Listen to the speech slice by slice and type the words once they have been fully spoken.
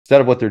instead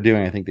of what they're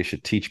doing, I think they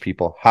should teach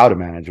people how to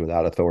manage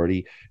without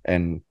authority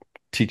and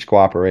teach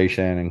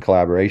cooperation and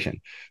collaboration.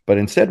 But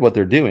instead, what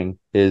they're doing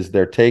is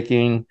they're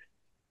taking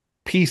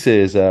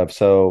pieces of,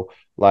 so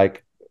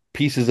like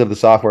pieces of the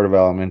software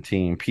development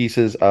team,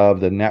 pieces of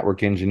the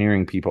network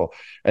engineering people,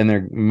 and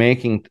they're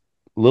making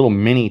little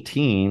mini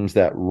teams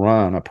that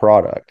run a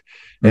product.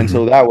 And Hmm.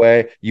 so that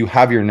way you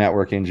have your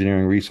network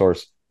engineering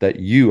resource that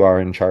you are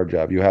in charge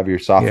of. You have your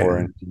software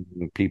Yeah.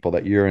 engineering people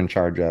that you're in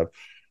charge of.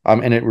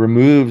 And it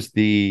removes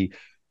the,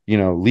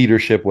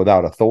 leadership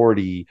without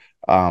authority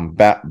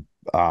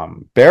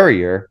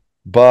barrier.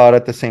 But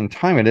at the same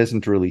time, it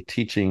isn't really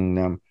teaching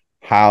them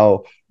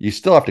how you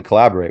still have to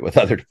collaborate with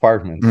other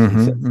departments.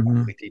 And so Hmm.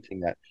 Hmm. teaching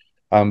that.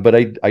 But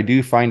I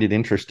do find it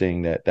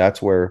interesting that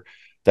that's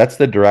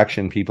the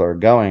direction people are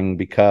going,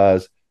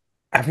 because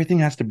everything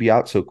has to be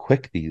out so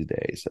quick these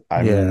days.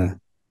 I Yeah.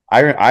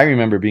 mean, I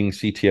remember being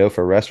CTO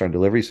for a restaurant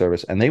delivery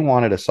service, and they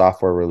wanted a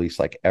software release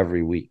like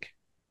every week.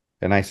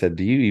 And I said,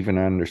 do you even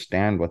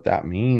understand what that means?